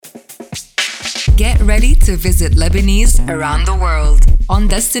ready to visit Lebanese around the world on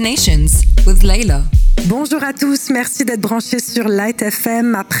Destinations with Layla. Bonjour à tous, merci d'être branchés sur Light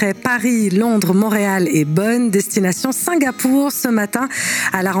FM. Après Paris, Londres, Montréal et Bonn, destination Singapour ce matin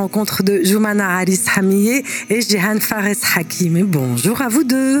à la rencontre de Joumana Haris Hamiyeh et Jihan Fares Hakim. Bonjour à vous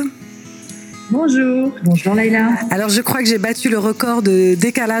deux. Bonjour Layla. Alors je crois que j'ai battu le record de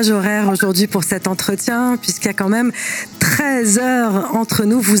décalage horaire aujourd'hui pour cet entretien, puisqu'il y a quand même 13 heures entre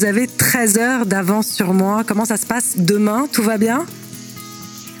nous. Vous avez 13 heures d'avance sur moi. Comment ça se passe demain? Tout va bien?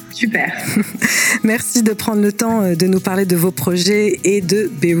 Super. Merci de prendre le temps de nous parler de vos projets et de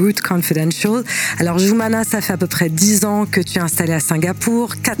Beirut Confidential. Alors Joumana, ça fait à peu près 10 ans que tu es installée à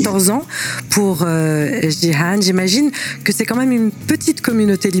Singapour, 14 ans pour Jihan. J'imagine que c'est quand même une petite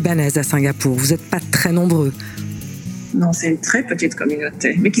communauté libanaise à Singapour. Vous n'êtes pas très nombreux. Non, c'est une très petite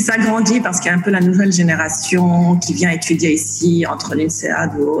communauté, mais qui s'agrandit parce qu'il y a un peu la nouvelle génération qui vient étudier ici, entre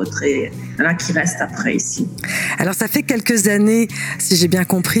l'INSEAD ou autre, et il y en a qui restent après ici. Alors, ça fait quelques années, si j'ai bien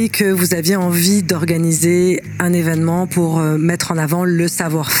compris, que vous aviez envie d'organiser un événement pour mettre en avant le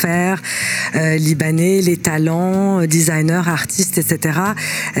savoir-faire libanais, les talents, designers, artistes, etc.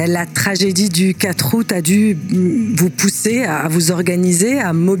 La tragédie du 4 août a dû vous pousser à vous organiser,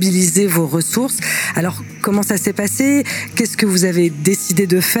 à mobiliser vos ressources. Alors, comment ça s'est passé ? Qu'est-ce que vous avez décidé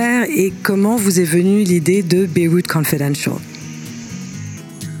de faire et comment vous est venue l'idée de Beirut Confidential?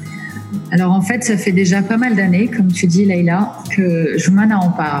 Alors en fait, ça fait déjà pas mal d'années, comme tu dis Layla, que Joumana en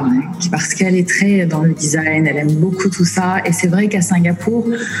parle, parce qu'elle est très dans le design, elle aime beaucoup tout ça, et c'est vrai qu'à Singapour,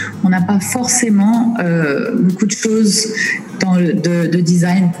 on n'a pas forcément beaucoup de choses de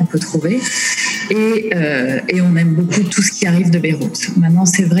design qu'on peut trouver, et on aime beaucoup tout ce qui arrive de Beyrouth. Maintenant,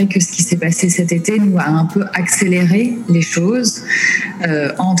 c'est vrai que ce qui s'est passé cet été nous a un peu accéléré les choses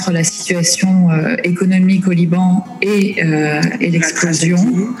entre la situation économique au Liban et l'explosion.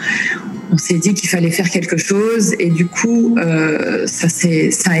 On s'est dit qu'il fallait faire quelque chose et du coup, ça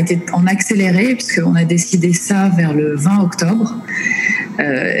a été en accéléré puisqu'on a décidé ça vers le 20 octobre.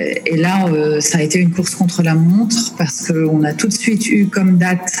 Et là, ça a été une course contre la montre parce qu'on a tout de suite eu comme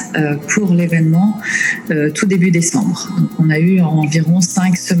date pour l'événement tout début décembre. Donc, on a eu environ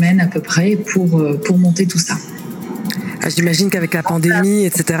 5 semaines à peu près pour monter tout ça. Ah, j'imagine qu'avec la pandémie,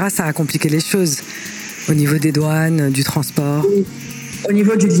 etc., ça a compliqué les choses au niveau des douanes, du transport. Au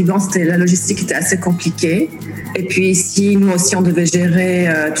niveau du Liban, la logistique était assez compliquée. Et puis ici, nous aussi, on devait gérer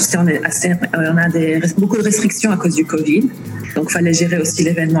tout ça. On a beaucoup de restrictions à cause du Covid. Donc, il fallait gérer aussi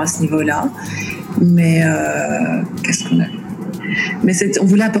l'événement à ce niveau-là. Mais qu'est-ce qu'on a? Mais on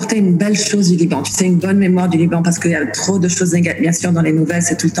voulait apporter une belle chose du Liban. Tu sais, une bonne mémoire du Liban parce qu'il y a trop de choses négatives. Bien sûr, dans les nouvelles,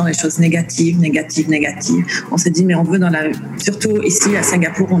 c'est tout le temps les choses négatives. On s'est dit, mais on veut surtout ici à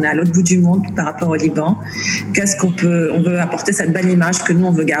Singapour, on est à l'autre bout du monde par rapport au Liban. On veut apporter cette belle image que nous,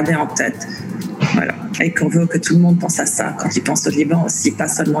 on veut garder en tête. Voilà. Et qu'on veut que tout le monde pense à ça quand il pense au Liban aussi, pas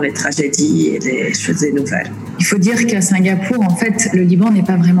seulement les tragédies et les choses des nouvelles. Il faut dire qu'à Singapour, en fait, le Liban n'est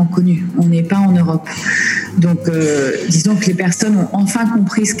pas vraiment connu. On n'est pas en Europe. Donc, disons que les personnes ont enfin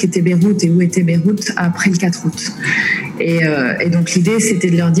compris ce qu'était Beyrouth et où était Beyrouth après le 4 août. Et donc, l'idée,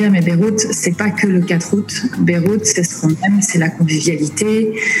 c'était de leur dire, mais Beyrouth, c'est pas que le 4 août. Beyrouth, c'est ce qu'on aime, c'est la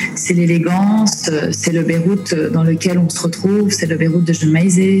convivialité, c'est l'élégance, c'est le Beyrouth dans lequel on se retrouve, c'est le Beyrouth de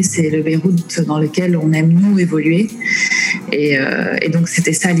Jumaïzé, c'est le Beyrouth dans lequel on aime nous évoluer. Et donc,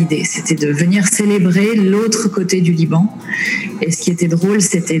 c'était ça l'idée, c'était de venir célébrer l'autre côté du Liban. Et ce qui était drôle,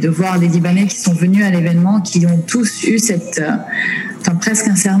 c'était de voir des Libanais qui sont venus à l'événement, qui ont tous eu presque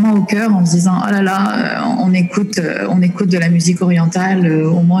un serment au cœur en se disant « Oh là là, on écoute de la musique orientale,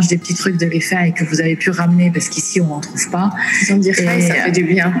 on mange des petits trucs de l'EFA et que vous avez pu ramener parce qu'ici, on n'en trouve pas. » Ils ont dit « ça fait du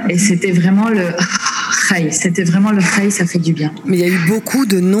bien ». Et c'était vraiment le ça fait du bien. Mais il y a eu beaucoup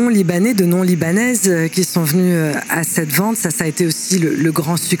de non-libanais, de non-libanaises qui sont venus à cette vente. Ça a été aussi le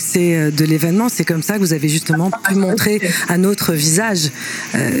grand succès de l'événement. C'est comme ça que vous avez justement pu montrer un autre visage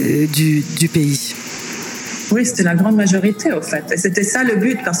du pays. Oui, c'était la grande majorité, au fait. Et c'était ça le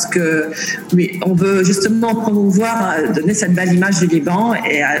but, parce que oui, on veut justement promouvoir, donner cette belle image du Liban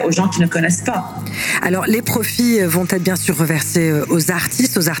et aux gens qui ne connaissent pas. Alors, les profits vont être bien sûr reversés aux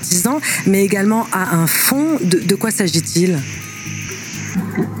artistes, aux artisans, mais également à un fonds. De quoi s'agit-il ?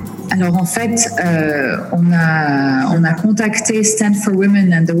 Alors en fait, on a contacté Stand for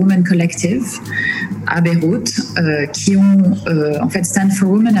Women and the Women Collective à Beyrouth, qui ont en fait Stand for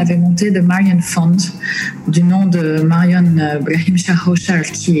Women avait monté The Marion Fund du nom de Marion Brahim Shah Hoshar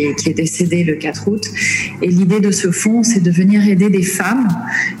qui est décédée le 4 août, Et l'idée de ce fonds, c'est de venir aider des femmes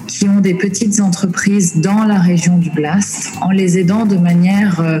qui ont des petites entreprises dans la région du Blast, en les aidant de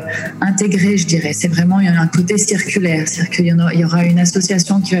manière intégrée, je dirais. C'est vraiment, il y a un côté circulaire, c'est-à-dire qu'il y aura une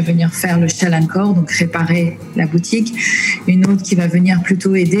association qui va venir faire le shell and core, donc réparer la boutique, une autre qui va venir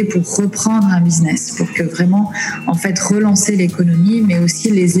plutôt aider pour reprendre un business, pour que vraiment, en fait, relancer l'économie, mais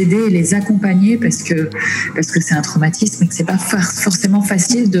aussi les aider et les accompagner, parce que c'est un traumatisme et que c'est pas forcément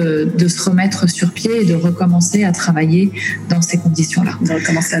facile de se remettre sur pied et de recommencer à travailler dans ces conditions-là. De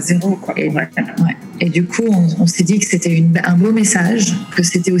recommencer à zéro, quoi. Et du coup, on s'est dit que c'était un beau message, que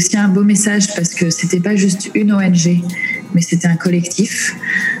c'était aussi un beau message parce que c'était pas juste une ONG, mais c'était un collectif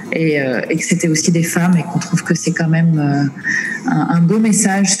et que c'était aussi des femmes et qu'on trouve que c'est quand même un beau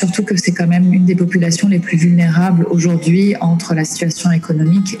message, surtout que c'est quand même une des populations les plus vulnérables aujourd'hui entre la situation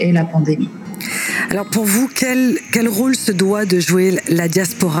économique et la pandémie. Alors pour vous, quel rôle se doit de jouer la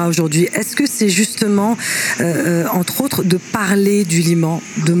diaspora aujourd'hui ? Est-ce que c'est justement, entre autres, de parler du Liban,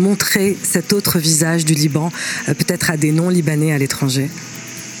 de montrer cet autre visage du Liban, peut-être à des non-Libanais à l'étranger ?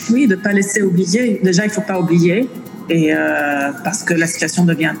 Oui, de ne pas laisser oublier. Déjà, il ne faut pas oublier. Et parce que la situation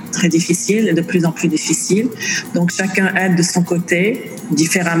devient très difficile et de plus en plus difficile. Donc chacun aide de son côté,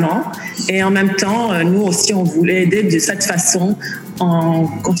 différemment. Et en même temps, nous aussi, on voulait aider de cette façon en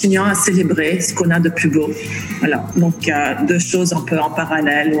continuant à célébrer ce qu'on a de plus beau. Voilà. Donc il y a deux choses un peu en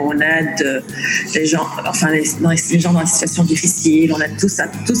parallèle où on aide les gens, enfin les gens dans des situations difficiles. On aide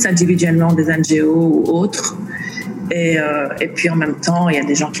tous individuellement, des NGO ou autres. Et puis en même temps, il y a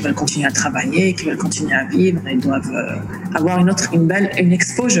des gens qui veulent continuer à travailler, qui veulent continuer à vivre, et doivent avoir une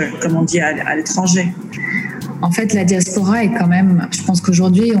exposure, comme on dit, à l'étranger. En fait, la diaspora est quand même, je pense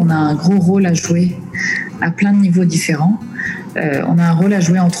qu'aujourd'hui, on a un gros rôle à jouer à plein de niveaux différents. On a un rôle à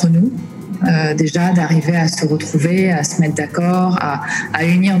jouer entre nous. Déjà d'arriver à se retrouver, à se mettre d'accord, à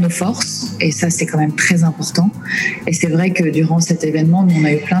unir nos forces, et ça c'est quand même très important. Et c'est vrai que durant cet événement, nous, on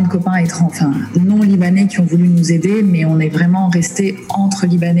a eu plein de copains non libanais qui ont voulu nous aider, mais on est vraiment resté entre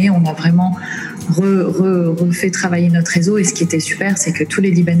Libanais, on a vraiment refait travailler notre réseau, et ce qui était super, c'est que tous les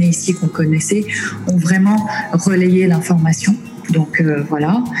Libanais ici qu'on connaissait ont vraiment relayé l'information. Donc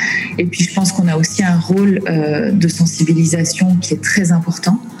voilà. Et puis je pense qu'on a aussi un rôle de sensibilisation qui est très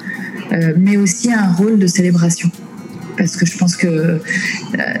important. Mais aussi un rôle de célébration. Parce que je pense que,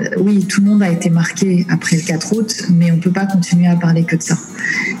 oui, tout le monde a été marqué après le 4 août, mais on ne peut pas continuer à parler que de ça.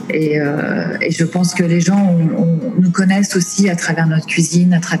 Et je pense que les gens nous connaissent aussi à travers notre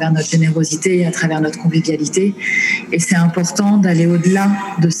cuisine, à travers notre générosité, à travers notre convivialité. Et c'est important d'aller au-delà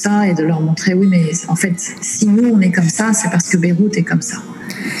de ça et de leur montrer, oui, mais en fait, si nous, on est comme ça, c'est parce que Beyrouth est comme ça.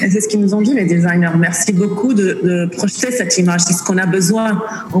 Et c'est ce qu'ils nous ont dit, les designers. Merci beaucoup de projeter cette image. C'est ce qu'on a besoin.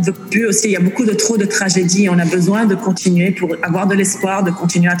 On veut plus aussi. Il y a trop de tragédies. On a besoin de continuer pour avoir de l'espoir, de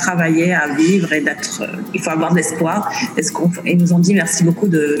continuer à travailler, à vivre et d'être. Il faut avoir de l'espoir. Et ils nous ont dit merci beaucoup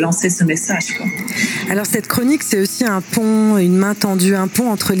de lancer ce message, quoi. Alors cette chronique, c'est aussi un pont, une main tendue, un pont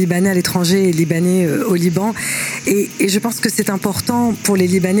entre Libanais à l'étranger et Libanais au Liban. Et je pense que c'est important pour les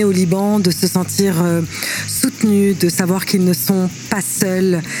Libanais au Liban de se sentir soutenus, de savoir qu'ils ne sont pas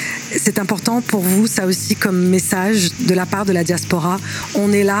seuls. C'est important pour vous, ça aussi, comme message de la part de la diaspora.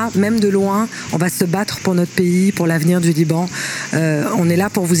 On est là, même de loin, on va se battre pour notre pays, pour l'avenir du Liban. On est là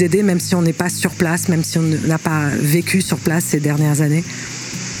pour vous aider, même si on n'est pas sur place, même si on n'a pas vécu sur place ces dernières années.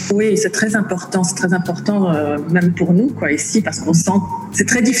 Oui, c'est très important même pour nous, quoi, ici, parce qu'on sent, c'est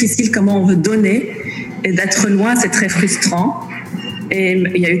très difficile comment on veut donner, et d'être loin, c'est très frustrant. Et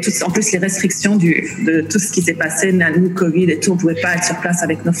il y a eu en plus les restrictions de tout ce qui s'est passé, nous, Covid et tout, on ne pouvait pas être sur place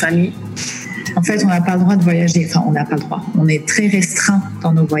avec nos familles. En fait, on n'a pas le droit de voyager. Enfin, on n'a pas le droit. On est très restreint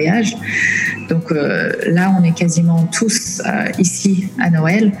dans nos voyages. Donc là, on est quasiment tous ici à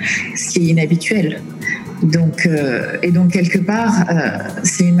Noël, ce qui est inhabituel. Donc quelque part,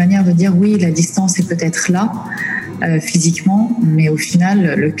 c'est une manière de dire oui, la distance est peut-être là physiquement, mais au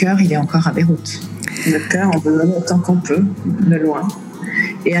final, le cœur, il est encore à Beyrouth. Le cœur, on veut donner autant qu'on peut, de loin.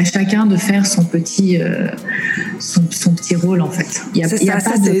 Et à chacun de faire son petit rôle, en fait.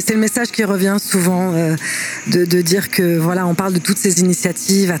 C'est le message qui revient souvent, de dire que voilà, on parle de toutes ces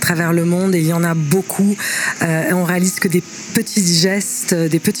initiatives à travers le monde, et il y en a beaucoup. Et on réalise que des petits gestes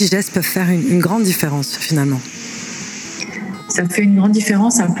peuvent faire une grande différence, finalement. Ça fait une grande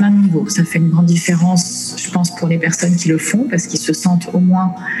différence à plein de niveaux. Ça fait une grande différence, je pense, pour les personnes qui le font, parce qu'ils se sentent au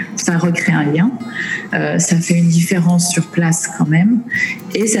moins, ça recrée un lien. Ça fait une différence sur place quand même.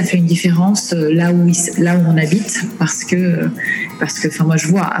 Et ça fait une différence là où on habite, parce que enfin, moi je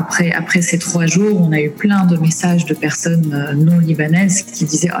vois, après ces 3 jours, on a eu plein de messages de personnes non libanaises qui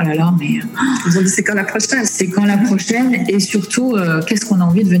disaient « Oh là là, mais... » Ils ont dit « C'est quand la prochaine ?» C'est quand la prochaine, et surtout, qu'est-ce qu'on a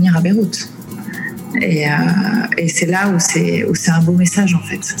envie de venir à Beyrouth ? Et c'est là où c'est un beau message en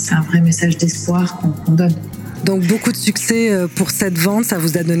fait. C'est un vrai message d'espoir qu'on donne. Donc beaucoup de succès pour cette vente, ça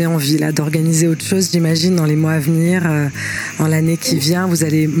vous a donné envie là d'organiser autre chose, j'imagine, dans les mois à venir, dans l'année qui vient. Vous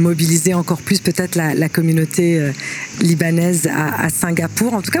allez mobiliser encore plus peut-être la communauté libanaise à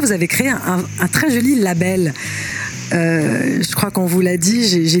Singapour. En tout cas, vous avez créé un très joli label. Je crois qu'on vous l'a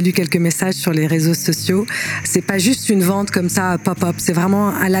dit, j'ai lu quelques messages sur les réseaux sociaux. C'est pas juste une vente comme ça pop-up, c'est vraiment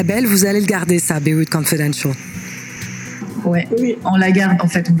un label. Vous allez le garder, ça, Beyrouth Confidential. Ouais, on la garde, en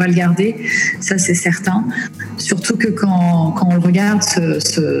fait, on va le garder, ça c'est certain. Surtout que quand on le regarde,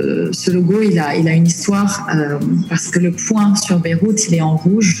 ce logo, il a une histoire, parce que le point sur Beyrouth, il est en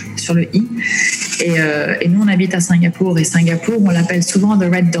rouge sur le i. Et nous, on habite à Singapour, et Singapour, on l'appelle souvent the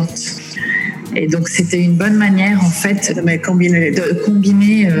red dot. Et donc, c'était une bonne manière, en fait, de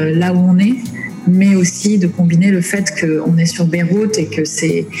combiner là où on est, mais aussi de combiner le fait qu'on est sur Beyrouth et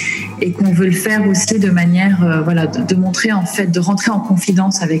qu'on veut le faire aussi de manière, de montrer, en fait, de rentrer en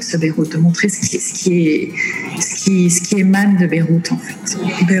confidence avec ce Beyrouth, de montrer ce qui émane de Beyrouth, en fait.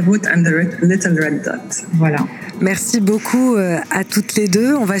 Beyrouth and the little red dot. Voilà. Merci beaucoup à toutes les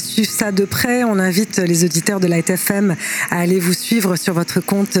deux. On va suivre ça de près. On invite les auditeurs de Light FM à aller vous suivre sur votre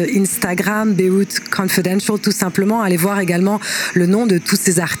compte Instagram, Beyrouth Confidential, tout simplement. Allez voir également le nom de tous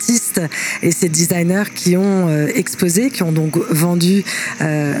ces artistes et ces designers qui ont exposé, qui ont donc vendu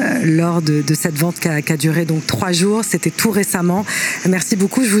lors de cette vente qui a duré donc 3 jours. C'était tout récemment. Merci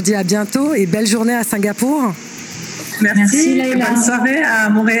beaucoup. Je vous dis à bientôt et belle journée à Singapour. Merci Leïla. Bonne soirée à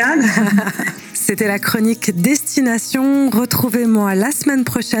Montréal. C'était la chronique Destination. Retrouvez-moi la semaine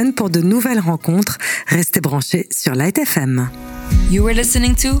prochaine pour de nouvelles rencontres. Restez branchés sur Light FM. You were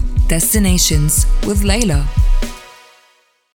listening to Destinations with Layla.